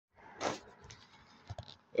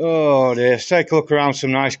Oh dear, let's take a look around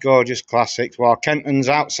some nice gorgeous classics while Kenton's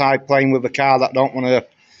outside playing with a car that don't want to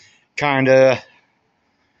kind of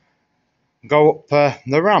go up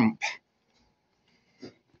the ramp.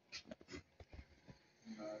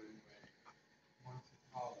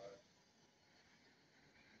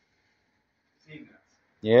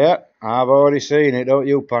 Yeah, I've already seen it, don't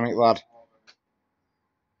you panic, lad.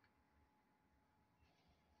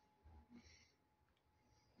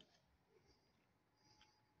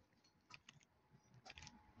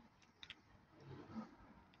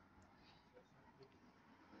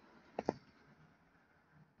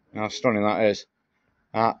 How stunning that is.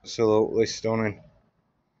 Absolutely stunning.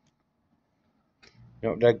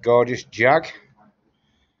 Not dead gorgeous Jag.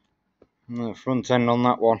 The front end on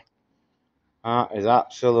that one. That is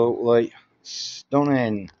absolutely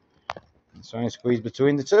stunning. Let's try and squeeze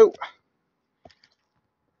between the two.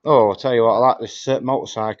 Oh, I'll tell you what, I like this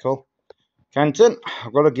motorcycle. Kenton,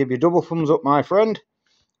 I've got to give you double thumbs up, my friend,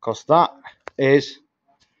 because that is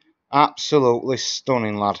absolutely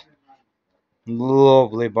stunning, lad.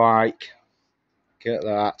 Lovely bike. Look at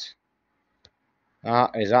that.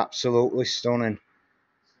 That is absolutely stunning.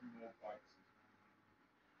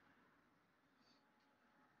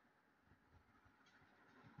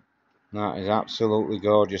 That is absolutely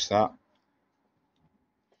gorgeous, that.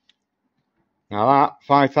 Now that,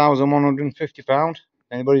 £5,150.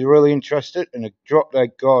 Anybody's really interested in a drop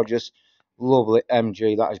dead gorgeous, lovely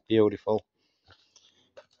MG. That is beautiful.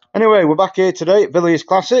 Anyway, we're back here today at VILLIERS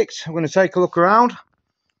Classics. I'm going to take a look around.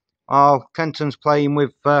 Kenton's playing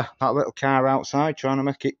with that little car outside, trying to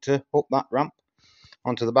make it up that ramp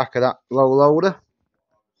onto the back of that low loader.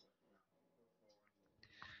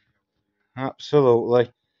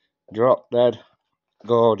 Absolutely drop dead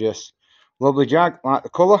gorgeous. Lovely Jag, like the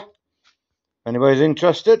colour. If anybody's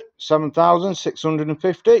interested,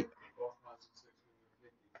 7,650.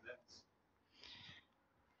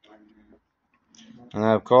 And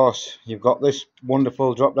then of course you've got this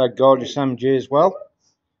wonderful drop dead gorgeous MG as well.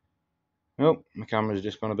 Oh, my camera's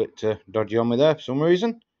just gone a bit dodgy on me there for some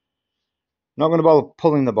reason. Not going to bother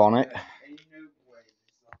pulling the bonnet.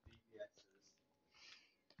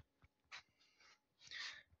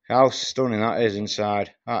 How stunning that is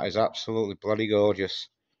inside. That is absolutely bloody gorgeous.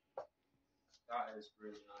 That is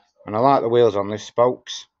really nice. And I like the wheels on this,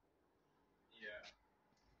 spokes.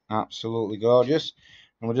 Yeah. Absolutely gorgeous.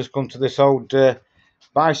 And we'll just come to this old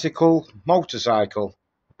bicycle motorcycle.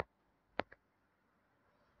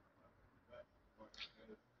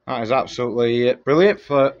 That is absolutely brilliant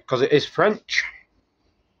because it is French.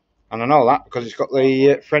 And I know that because it's got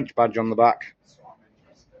the French badge on the back.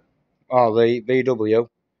 Oh, the VW.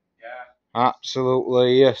 Yeah.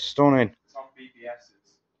 Absolutely stunning. It's on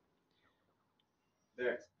BBS's.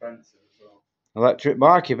 They're expensive as well. Electric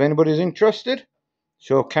bike, if anybody's interested.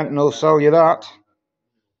 Sure, Kenton will sell you that.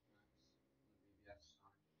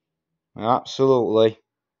 Absolutely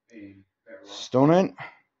stunning.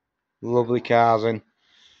 Lovely cars in.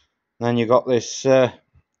 Then you got this VW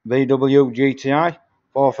GTI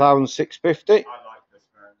 4,650. I like this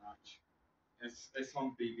very much. It's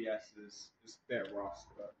on BBS's. It's a bit rust,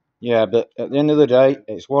 but yeah, but at the end of the day,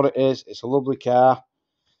 it's what it is. It's a lovely car,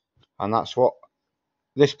 and that's what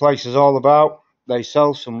this place is all about. They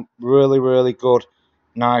sell some really, really good,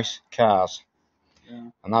 nice cars. Yeah.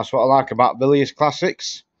 And that's what I like about VILLIERS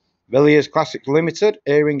Classics. VILLIERS Classics Limited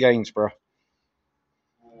here in Gainsborough.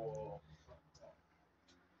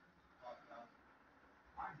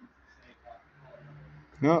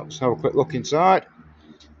 No, let's have a quick look inside.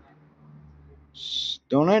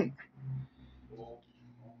 Stunning.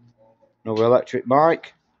 Another electric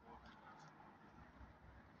bike.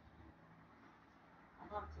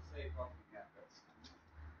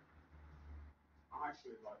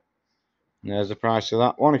 And there's the price of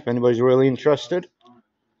that one if anybody's really interested.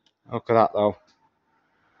 Look at that though.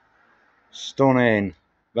 Stunning.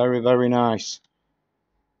 Very, very nice.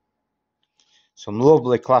 Some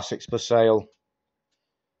lovely classics for sale.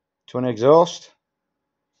 Twin exhaust.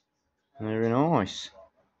 Very nice.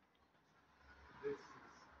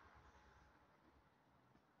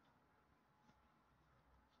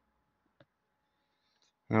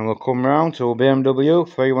 And we'll come round to a BMW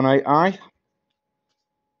 318i.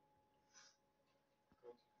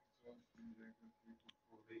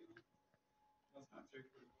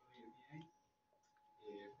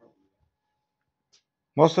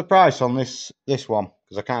 What's the price on this one?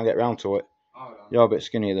 Because I can't get round to it. You're a bit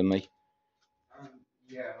skinnier than me.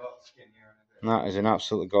 Yeah, a lot skinnier. That is an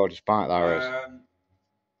absolutely gorgeous bike, that is.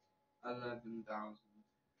 11,000.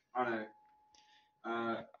 I know.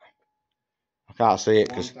 I can't see it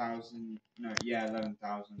because 1,000. No, yeah,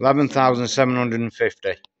 11,000. 11,750.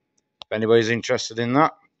 if anybody's interested in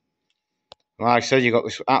that. Like I said, you got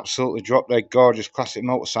this absolutely drop dead gorgeous classic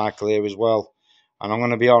motorcycle here as well. And I'm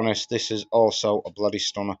going to be honest, this is also a bloody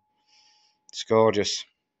stunner. It's gorgeous.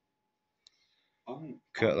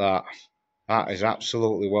 Look at that. That is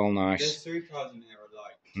absolutely well nice. There's 3 cars in here I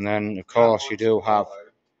like. And then, of course, you do have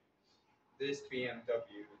this BMW,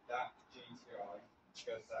 that GTI,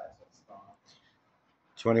 because that is at start.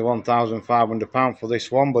 £21,500 for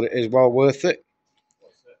this one, but it is well worth it.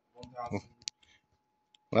 What's it? 1,000.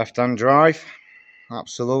 Left-hand drive.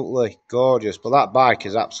 Absolutely gorgeous. But that bike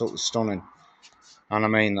is absolutely stunning. And I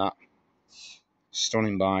mean that.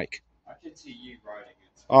 Stunning bike. I could see you riding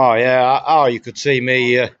it. Oh, yeah. Oh, you could see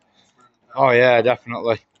me. Oh, yeah,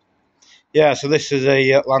 definitely. Yeah, so this is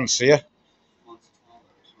a Lancia.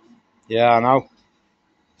 Yeah, I know.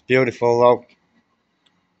 It's beautiful, though.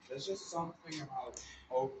 There's just something about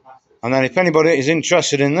old classics. And then if anybody is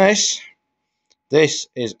interested in this, this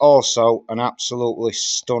is also an absolutely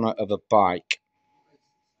stunner of a bike.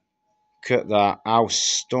 Look at that. How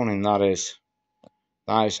stunning that is.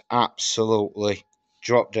 That is absolutely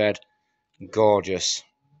drop dead gorgeous.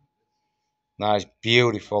 That is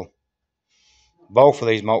beautiful. Both of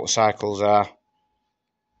these motorcycles are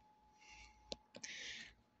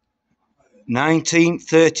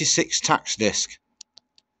 1936 tax disc.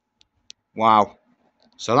 Wow.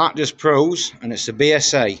 So that just proves, and it's a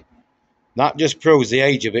BSA, that just proves the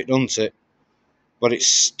age of it, doesn't it? But it's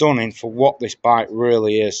stunning for what this bike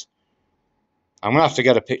really is. I'm going to have to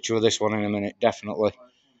get a picture of this one in a minute, definitely.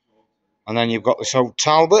 And then you've got this old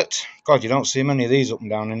Talbot. God, you don't see many of these up and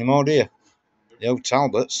down anymore, do you? The old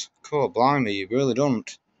Talbots. God, blimey, you really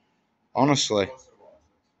don't. Honestly.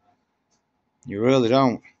 You really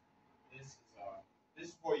don't. This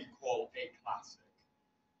is what you call a classic.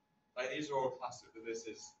 Like, these are all classic, but this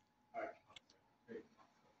is a classic. Very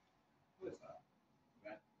classic. What is that?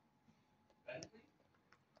 Bentley?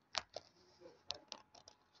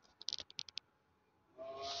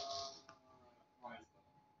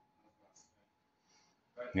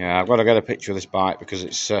 Yeah, I've got to get a picture of this bike because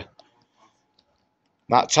it's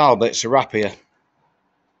that Talbot's a rapier.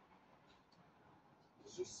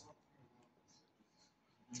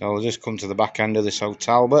 So we'll just come to the back end of this old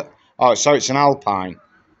Talbot. Oh, so it's an Alpine.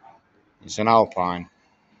 It's an Alpine.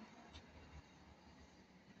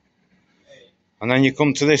 And then you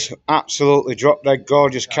come to this absolutely drop dead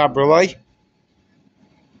gorgeous cabriolet.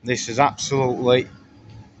 This is absolutely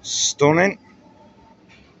stunning.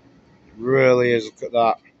 Really is. Look at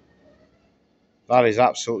that. That is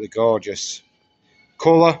absolutely gorgeous.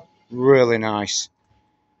 Colour, really nice.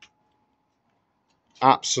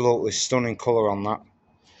 Absolutely stunning colour on that.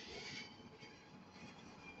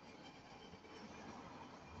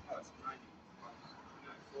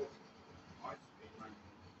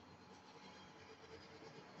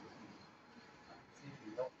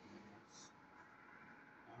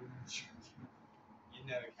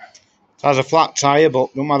 It has a flat tyre,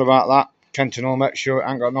 but don't matter about that. Kenton will make sure it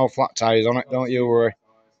ain't got no flat tyres on it, don't you worry.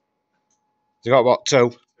 It's got what,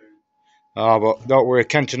 2? Oh, but don't worry,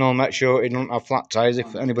 Kenton will make sure it doesn't have flat tyres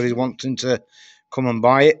if anybody's wanting to come and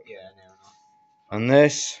buy it. Yeah, And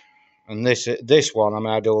this one, I mean,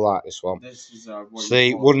 I do like this one. This is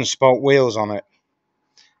see, wooden spoke wheels on it.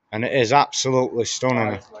 And it is absolutely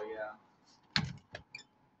stunning.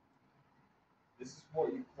 This is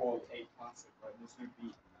what you call a classic, right? There's no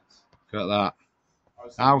beat in this. Look at that.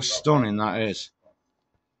 How stunning that is.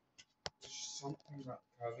 There's just something about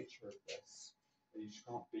the curvature of this that you just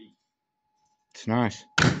can't beat. It's nice.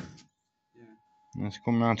 Yeah. Let's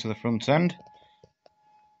come round to the front end.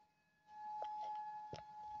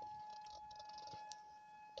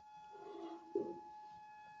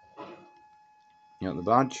 You got the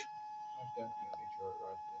badge. I definitely enjoy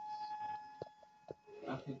riding this.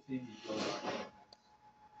 I can see you enjoy riding this.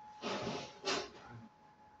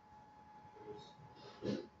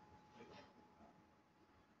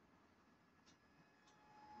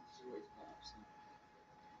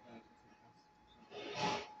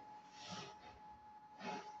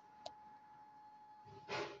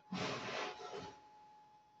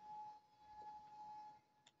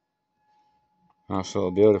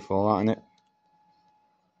 Absolutely beautiful, that, isn't it?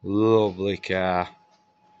 Lovely car.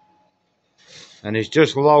 And it's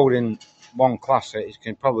just loading one classic. You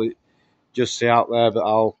can probably just see out there, but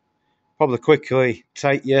I'll probably quickly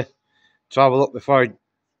take you to have a look before he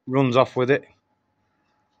runs off with it.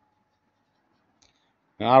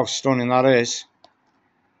 And how stunning that is.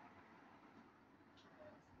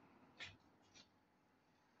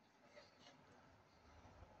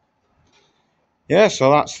 Yeah,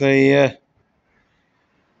 so that's the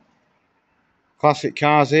classic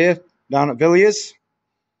cars here down at Villiers.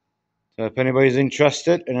 So if anybody's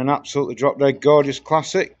interested in an absolutely drop dead gorgeous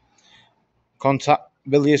classic, contact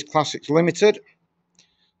Villiers Classics Limited.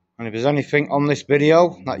 And if there's anything on this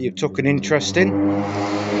video that you've took an interest in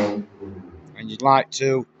and you'd like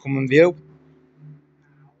to come and view,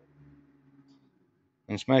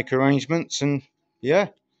 let's make arrangements and yeah,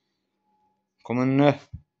 come and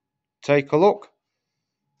take a look.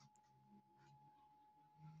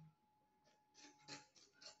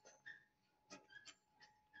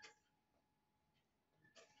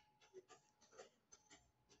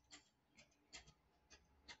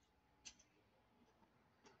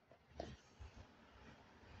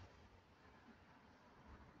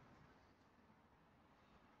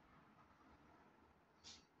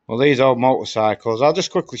 Well, these old motorcycles, I'll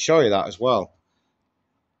just quickly show you that as well.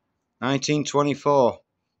 1924,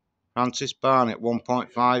 Francis Barnett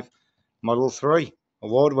 1.5 Model 3,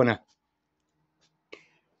 award winner.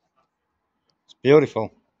 It's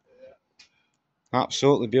beautiful.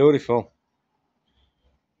 Absolutely beautiful.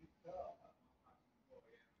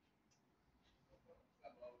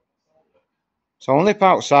 So I'll nip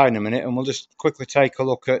outside in a minute and we'll just quickly take a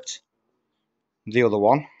look at the other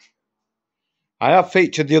one. I have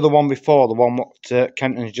featured the other one before, the one that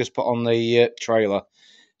Kenton's just put on the trailer.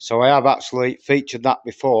 So I have actually featured that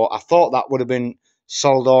before. I thought that would have been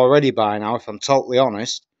sold already by now, if I'm totally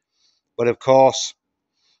honest. But of course,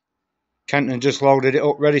 Kenton just loaded it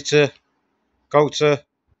up, ready to go to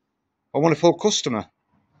a wonderful customer.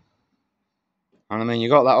 And I mean, you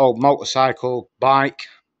got that old motorcycle bike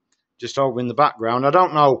just over in the background. I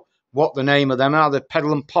don't know what the name of them are. The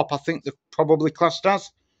Pedal and Pop, I think they're probably classed as.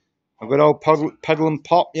 A good old Pedal and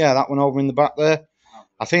Pop. Yeah, that one over in the back there.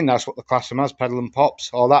 I think that's what the class them as, Pedal and Pops.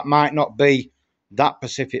 Or that might not be that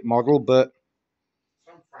specific model, but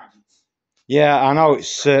From France. yeah, I know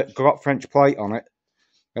it's got French plate on it.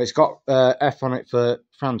 It's got F on it for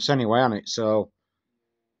France anyway, hasn't it? So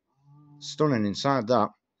stunning inside that.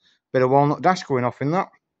 Bit of walnut dash going off in that.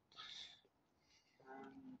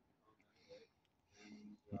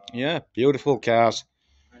 Yeah, beautiful cars.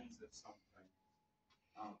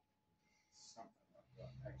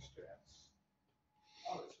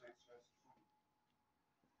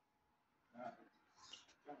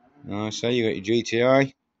 So you got your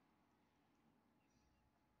GTI.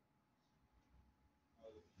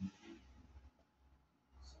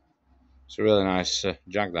 It's a really nice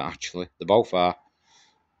Jag, that actually. They both are.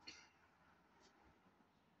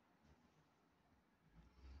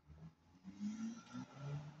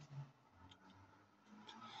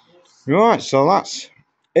 Right, so that's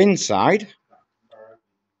inside.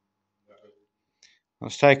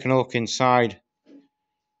 Let's take a look inside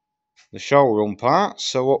the showroom part.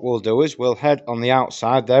 So what we'll do is we'll head on the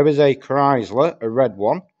outside. There is a Chrysler, a red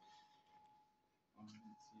one.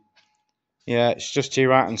 Yeah, it's just to your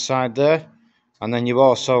right hand side there. And then you've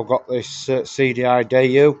also got this CDI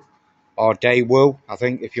Daewoo, or Daewoo, I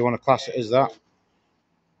think, if you want to class it as that.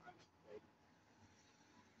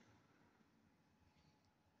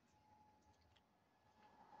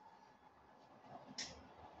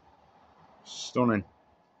 Stunning.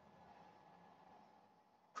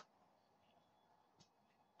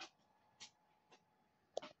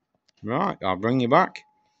 Right, I'll bring you back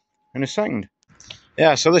in a second.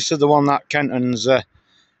 Yeah, so this is the one that Kenton's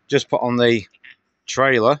just put on the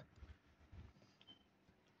trailer.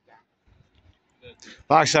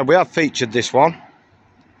 Like I said, we have featured this one.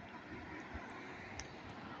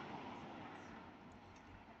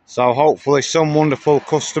 So hopefully some wonderful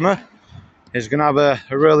customer is going to have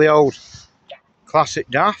a really old classic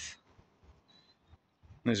DAF.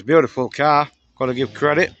 It's a beautiful car, got to give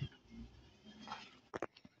credit.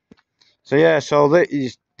 So yeah, so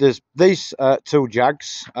there's these two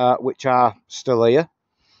Jags which are still here.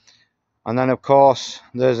 And then of course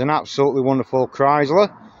there's an absolutely wonderful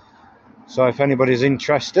Chrysler. So if anybody's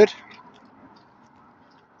interested,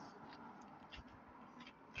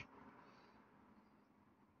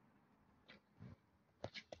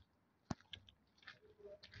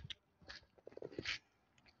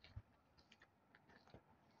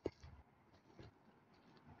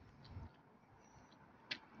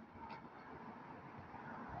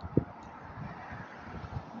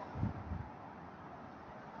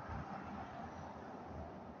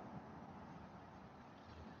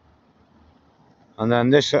 and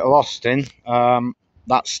then this little Austin,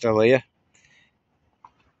 that's still here.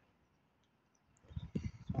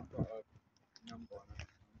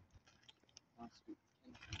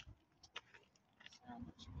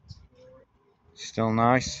 Still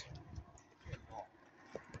nice.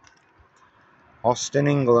 Austin,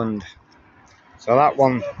 England. So that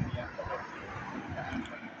one,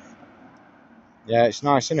 yeah, it's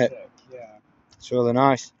nice, isn't it? Yeah. It's really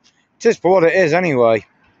nice. It is for what it is anyway.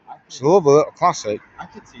 It's a lovely little classic. I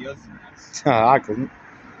could see us in this. I couldn't.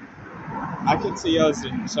 I could see us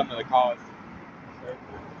in some of the cars.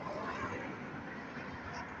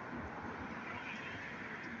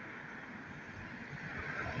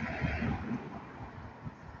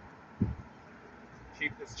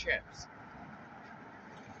 Cheap as chips.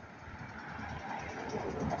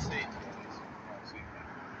 I see.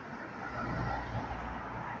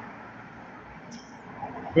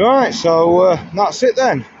 Right, so that's it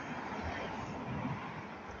then.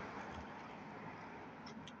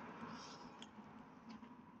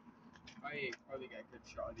 I probably get a good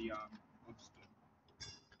shot of the lobster.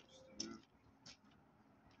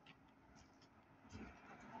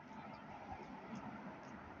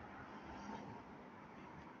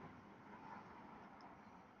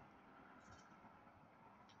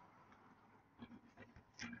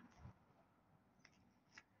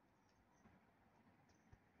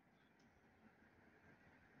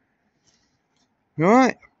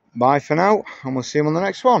 Right, bye for now, and we'll see you on the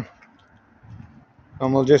next one.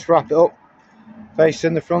 And we'll just wrap it up,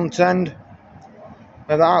 facing the front end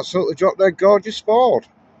of that absolutely drop dead gorgeous Ford.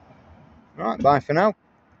 Right, bye for now.